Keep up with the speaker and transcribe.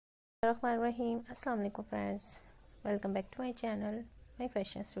Rahim. Assalamu alaikum friends, welcome back to my channel, my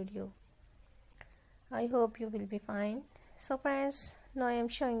fashion studio. I hope you will be fine. So friends, now I am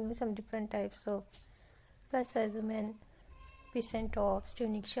showing you some different types of plus size women peasant tops,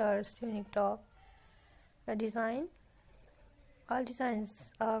 tunic shirts, tunic top design. All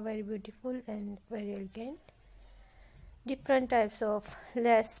designs are very beautiful and very elegant. Different types of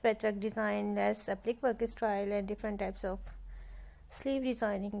less patchwork design, less applique work style, and different types of sleeve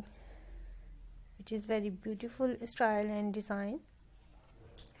designing, which is very beautiful style and design.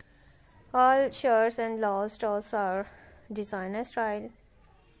 All shirts and blouse tops are designer style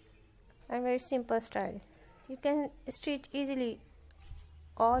and very simple style. You can stitch easily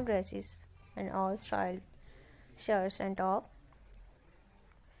all dresses and all style shirts and top.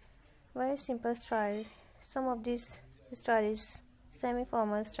 Very simple style. Some of this style is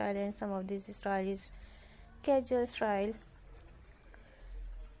semi-formal style and some of this style is casual style.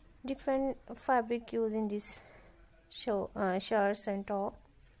 Different fabric used in this shirts and top,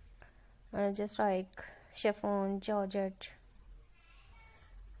 just like chiffon, Georgette,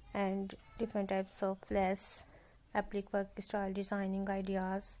 and different types of lace, applique work style designing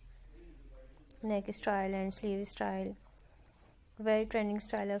ideas, neck style and sleeve style. Very trending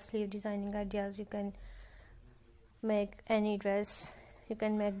style of sleeve designing ideas. You can make any dress. You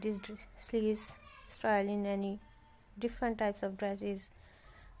can make this sleeves style in any different types of dresses,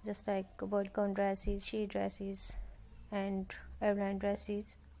 just like bodycon dresses, sheet dresses, and airline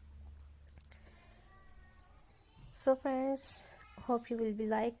dresses. So friends, hope you will be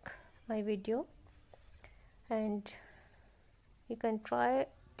like my video and you can try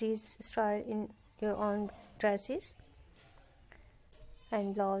this style in your own dresses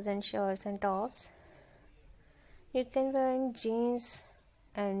and blouse and shirts and tops. You can wear in jeans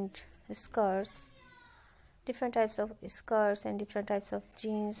and skirts, different types of skirts and different types of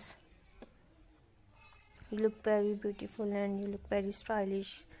jeans. You look very beautiful and you look very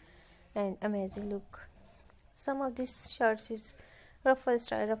stylish and amazing look. Some of these shirts is ruffle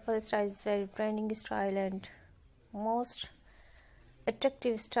style. Ruffle style is very trending style and most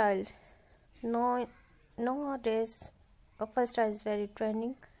attractive style. Nowadays ruffle style is very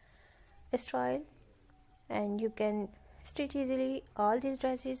trending style, and you can stitch easily all these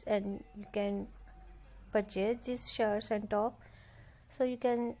dresses and you can purchase these shirts and top. So you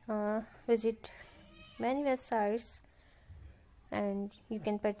can visit many websites and you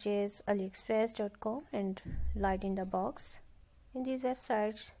can purchase aliexpress.com and Light in the Box. In these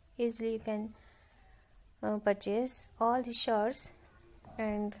websites easily you can purchase all the shirts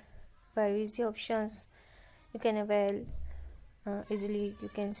and very easy options. You can avail easily. You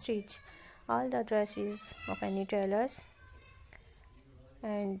can stitch all the dresses of any tailors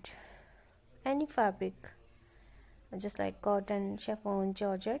and any fabric, just like cotton, chiffon,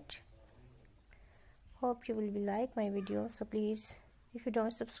 Georgette. Hope you will be like my video. So please, if you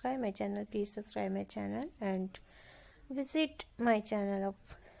don't subscribe my channel, please subscribe my channel and visit my channel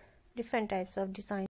of different types of design.